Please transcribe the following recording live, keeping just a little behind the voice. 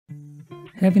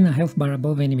Having a health bar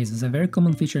above enemies is a very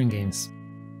common feature in games,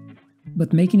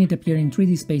 but making it appear in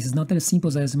 3D space is not as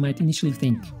simple as you might initially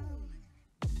think.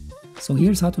 So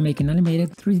here's how to make an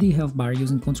animated 3D health bar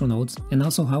using control nodes, and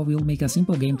also how we'll make a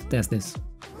simple game to test this.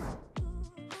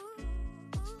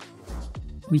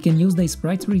 We can use the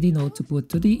Sprite 3D node to put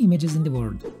 2D images in the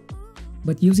world,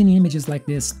 but using images like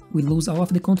this, we lose all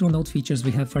of the control node features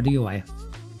we have for the UI.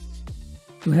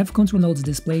 To have control nodes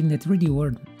displayed in the 3D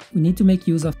world, we need to make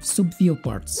use of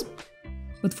sub-viewports.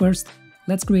 But first,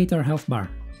 let's create our health bar.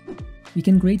 We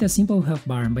can create a simple health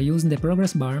bar by using the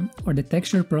ProgressBar or the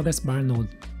TexturedProgressBars node.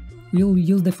 We will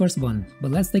use the first one,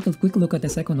 but let's take a quick look at the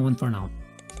second one for now.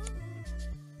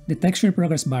 The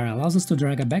TexturedProgressBar allows us to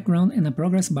drag a background and a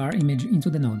ProgressBar image into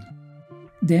the node.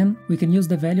 Then, we can use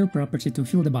the value property to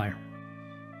fill the bar.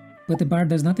 But the bar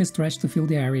does not stretch to fill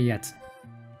the area yet.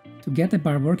 To get the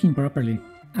bar working properly,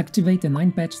 activate the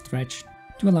 9-patch stretch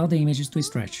to allow the images to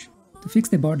stretch. To fix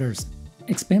the borders,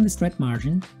 expand the stretch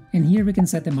margin, and here we can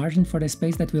set the margin for the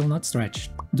space that will not stretch.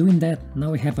 Doing that,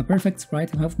 now we have a perfect sprite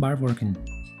health bar working.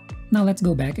 Now let's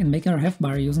go back and make our health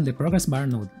bar using the ProgressBar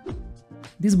node.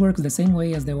 This works the same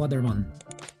way as the other one,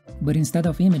 but instead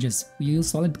of images, we use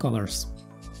solid colors.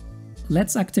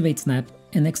 Let's activate Snap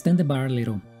and extend the bar a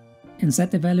little, and set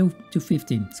the value to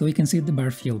 50 so we can see the bar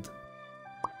filled.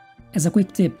 As a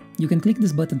quick tip, you can click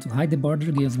this button to hide the border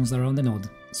gizmos around the node,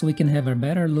 so we can have a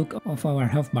better look of our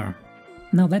health bar.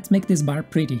 Now let's make this bar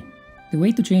pretty. The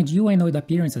way to change UI node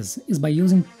appearances is by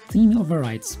using theme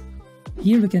overrides.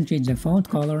 Here we can change the font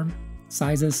color,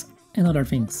 sizes, and other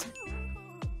things.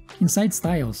 Inside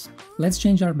styles, let's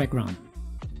change our background.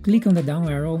 Click on the down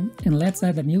arrow and let's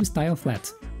add a new style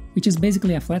flat, which is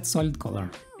basically a flat solid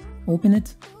color. Open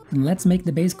it and let's make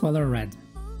the base color red.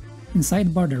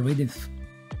 Inside border width,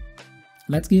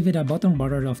 let's give it a bottom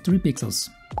border of 3 pixels.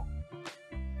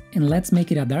 And let's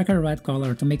make it a darker red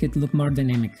color to make it look more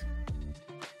dynamic.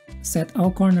 Set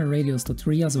all corner radius to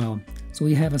 3 as well, so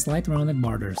we have a slight rounded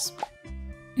borders.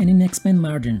 And in expand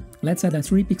margin, let's add a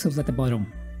 3 pixels at the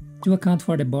bottom, to account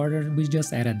for the border we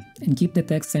just added, and keep the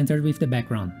text centered with the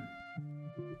background.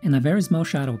 And a very small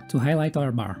shadow to highlight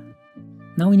our bar.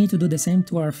 Now we need to do the same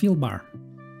to our fill bar.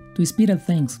 To speed up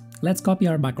things, let's copy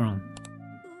our background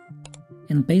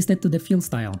and paste it to the fill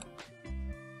style.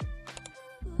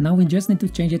 Now we just need to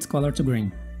change its color to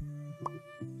green,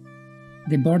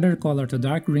 the border color to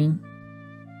dark green,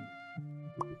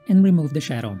 and remove the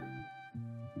shadow.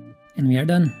 And we are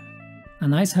done! A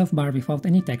nice health bar without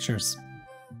any textures.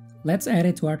 Let's add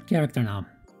it to our character now.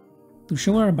 To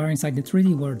show our bar inside the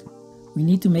 3D world, we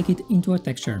need to make it into a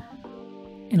texture.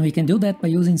 And we can do that by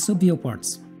using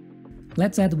sub-viewports.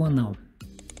 Let's add one now.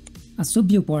 A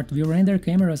sub-viewport will render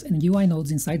cameras and UI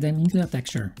nodes inside them into a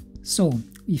texture. So,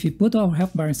 if we put our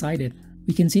health bar inside it,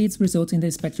 we can see its results in the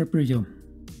spectral preview.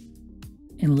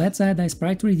 And let's add a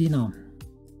Sprite 3D now.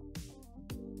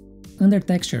 Under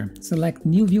Texture, select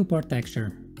New Viewport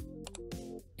Texture,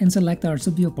 and select our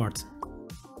sub-viewport.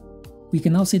 We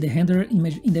can now see the rendered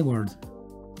image in the world.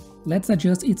 Let's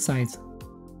adjust its size.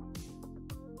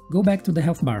 Go back to the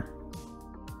health bar.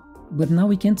 But now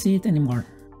we can't see it anymore.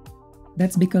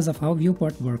 That's because of how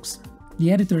viewport works.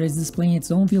 The editor is displaying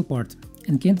its own viewport,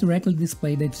 and can't directly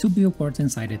display the sub-viewports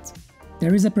inside it.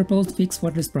 There is a proposed fix for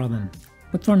this problem,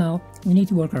 but for now, we need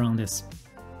to work around this.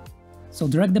 So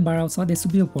drag the bar outside the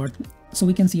sub-viewport so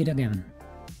we can see it again.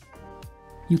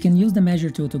 You can use the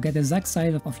measure tool to get the exact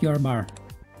size of your bar.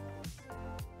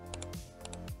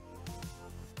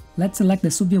 Let's select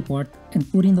the sub-viewport and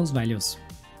put in those values.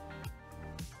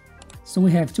 So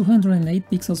we have 208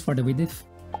 pixels for the width,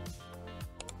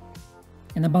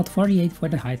 and about 48 for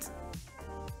the height.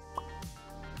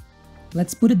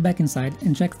 Let's put it back inside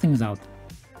and check things out.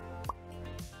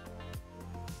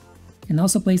 And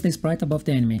also place the sprite above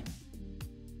the enemy.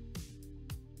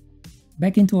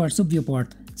 Back into our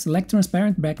sub-viewport, select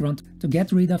transparent background to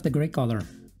get rid of the gray color.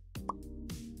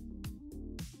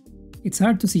 It's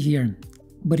hard to see here,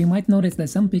 but you might notice that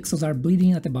some pixels are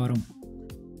bleeding at the bottom.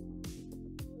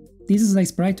 This is a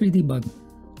Sprite 3D bug,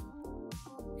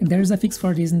 and there is a fix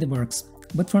for this in the works,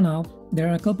 but for now, there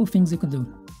are a couple things you can do.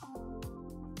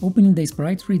 Opening the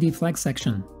Sprite 3D flag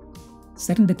section,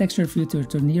 setting the texture filter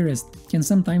to nearest can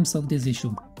sometimes solve this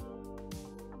issue.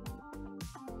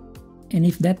 And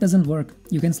if that doesn't work,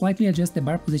 you can slightly adjust the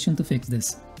bar position to fix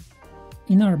this.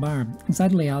 In our bar,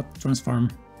 inside Layout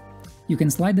Transform, you can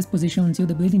slide this position until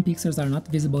the bleeding pixels are not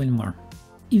visible anymore.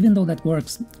 Even though that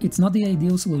works, it's not the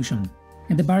ideal solution,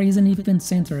 and the bar isn't even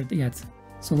centered yet,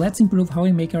 so let's improve how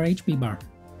we make our HP bar.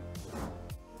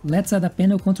 Let's add a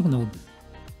panel control node,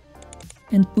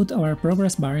 and put our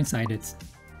ProgressBar inside it.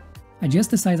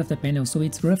 Adjust the size of the panel so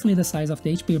it's roughly the size of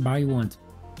the HP bar you want.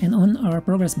 And on our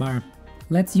progress bar,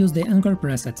 let's use the anchor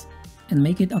preset and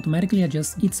make it automatically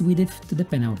adjust its width to the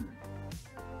panel.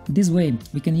 This way,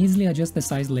 we can easily adjust the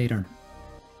size later.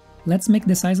 Let's make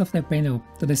the size of the panel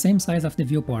to the same size of the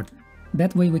viewport.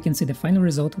 That way we can see the final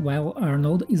result while our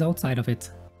node is outside of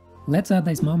it. Let's add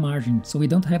a small margin so we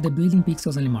don't have the bleeding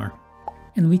pixels anymore.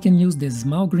 And we can use these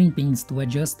small green pins to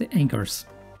adjust the anchors.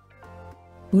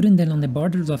 Putting them on the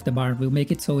borders of the bar will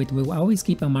make it so it will always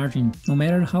keep a margin no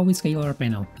matter how we scale our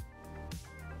panel.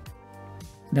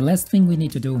 The last thing we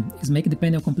need to do is make the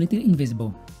panel completely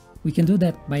invisible. We can do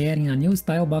that by adding a new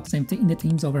style box empty in the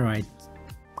theme's override.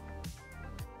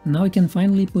 Now we can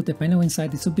finally put the panel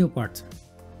inside the sub-viewport.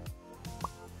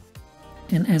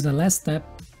 And as a last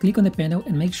step, click on the panel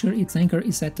and make sure its anchor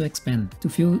is set to expand to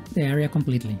fill the area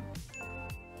completely.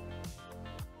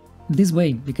 This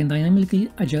way, we can dynamically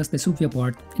adjust the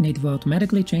sub-viewport and it will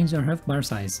automatically change our health bar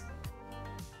size.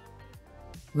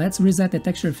 Let's reset the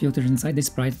texture filter inside the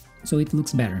sprite so it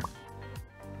looks better.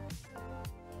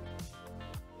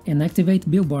 And activate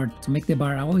billboard to make the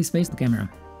bar always face the camera.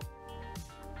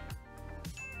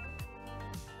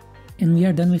 And we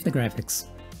are done with the graphics.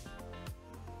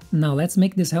 Now let's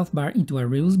make this health bar into a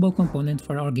reusable component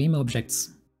for our game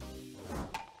objects.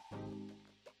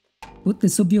 Put the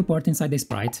sub-viewport inside the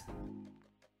sprite.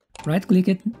 Right-click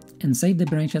it and save the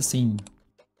branch as scene.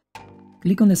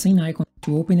 Click on the scene icon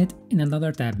to open it in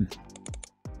another tab.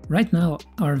 Right now,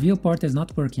 our viewport is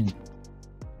not working.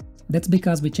 That's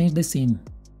because we changed the scene,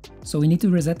 so we need to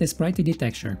reset the sprite 3D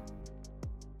texture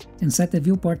and set the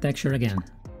viewport texture again.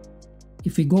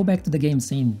 If we go back to the game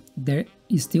scene, there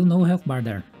is still no health bar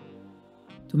there.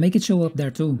 To make it show up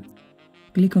there too,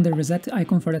 click on the reset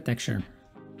icon for the texture.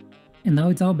 And now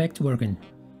it's all back to working.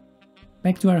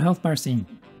 Back to our health bar scene.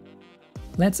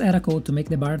 Let's add a code to make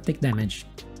the bar take damage.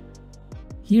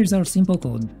 Here's our simple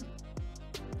code.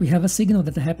 We have a signal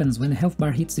that happens when the health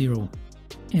bar hits 0,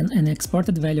 and an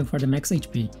exported value for the max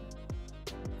HP.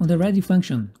 On the ready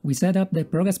function, we set up the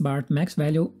ProgressBars max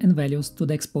value and values to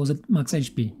the exposed max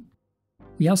HP.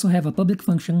 We also have a public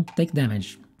function take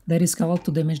damage that is called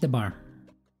to damage the bar.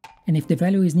 And if the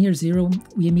value is near 0,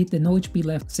 we emit the no HP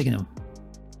left signal.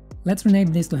 Let's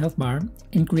rename this to health bar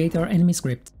and create our enemy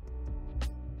script.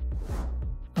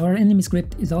 Our enemy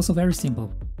script is also very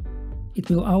simple. It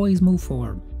will always move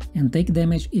forward and take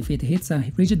damage if it hits a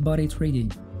rigid body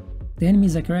 3D. The enemy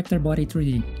is a character body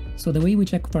 3D, so the way we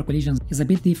check for collisions is a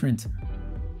bit different.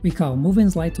 We call move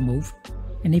and slide to move,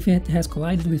 and if it has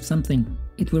collided with something,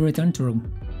 it will return true.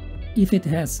 If it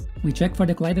has, we check for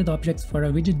the collided objects for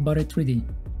a rigid body 3D.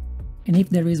 And if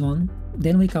there is one,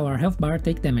 then we call our health bar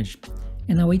take damage,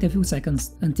 and wait a few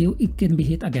seconds until it can be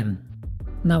hit again.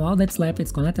 Now all that's left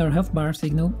is connect our health bar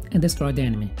signal and destroy the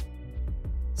enemy.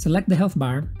 Select the health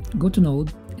bar, go to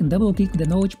node, and double-click the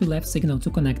no HP left signal to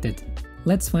connect it.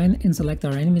 Let's find and select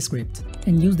our enemy script,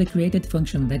 and use the created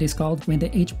function that is called when the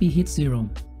HP hits 0.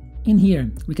 In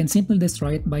here, we can simply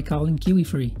destroy it by calling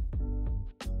QE3.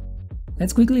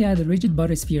 Let's quickly add a rigid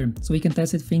body sphere so we can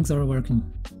test if things are working.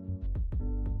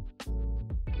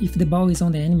 If the ball is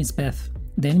on the enemy's path,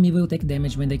 the enemy will take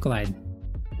damage when they collide.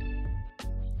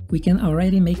 We can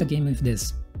already make a game with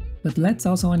this, but let's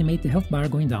also animate the health bar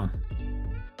going down.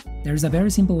 There is a very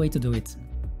simple way to do it.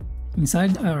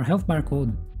 Inside our health bar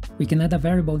code, we can add a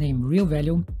variable named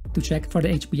RealValue to check for the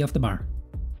HP of the bar.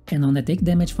 And on the take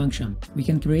damage function, we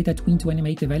can create a twin to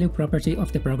animate the value property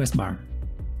of the progress bar.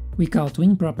 We call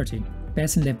twin property,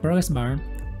 passing the progress bar,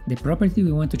 the property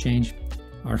we want to change,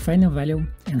 our final value,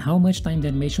 and how much time the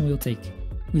animation will take.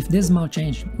 With this small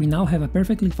change, we now have a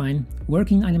perfectly fine,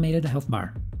 working animated health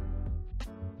bar.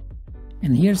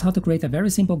 And here's how to create a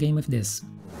very simple game with this.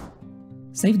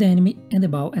 Save the enemy and the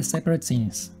ball as separate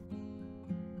scenes.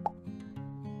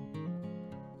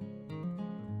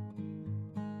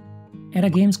 Add a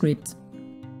game script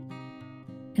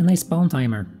and a spawn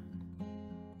timer.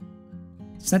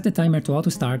 Set the timer to auto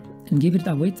start and give it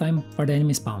a wait time for the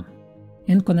enemy spawn.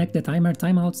 And connect the timer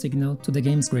timeout signal to the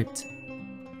game script.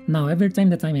 Now every time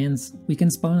the time ends, we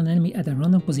can spawn an enemy at a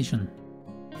random position.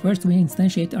 First we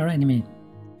instantiate our enemy.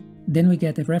 Then we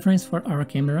get a reference for our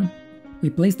camera. We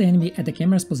place the enemy at the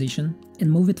camera's position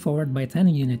and move it forward by 10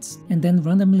 units, and then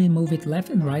randomly move it left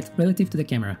and right relative to the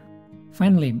camera.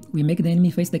 Finally, we make the enemy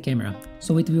face the camera,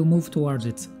 so it will move towards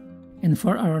it. And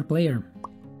for our player,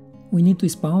 we need to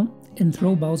spawn and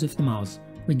throw balls with the mouse.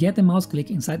 We get the mouse click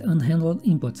inside unhandled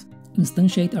input,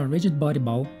 instantiate our rigid body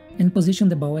ball, and position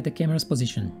the ball at the camera's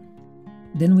position.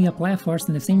 Then we apply a force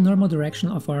in the same normal direction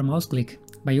of our mouse click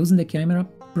by using the camera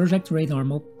project ray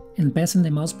normal and passing the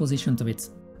mouse position to it.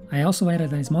 I also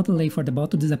added a small delay for the ball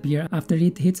to disappear after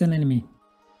it hits an enemy.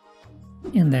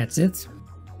 And that's it.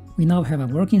 We now have a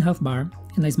working health bar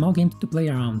and a small game to play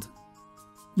around.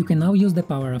 You can now use the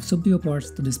power of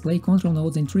sub-viewports to display control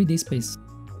nodes in 3D space.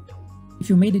 If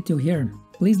you made it till here,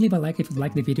 please leave a like if you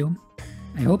liked the video.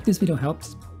 I hope this video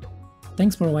helps.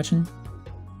 Thanks for watching,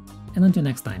 and until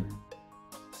next time.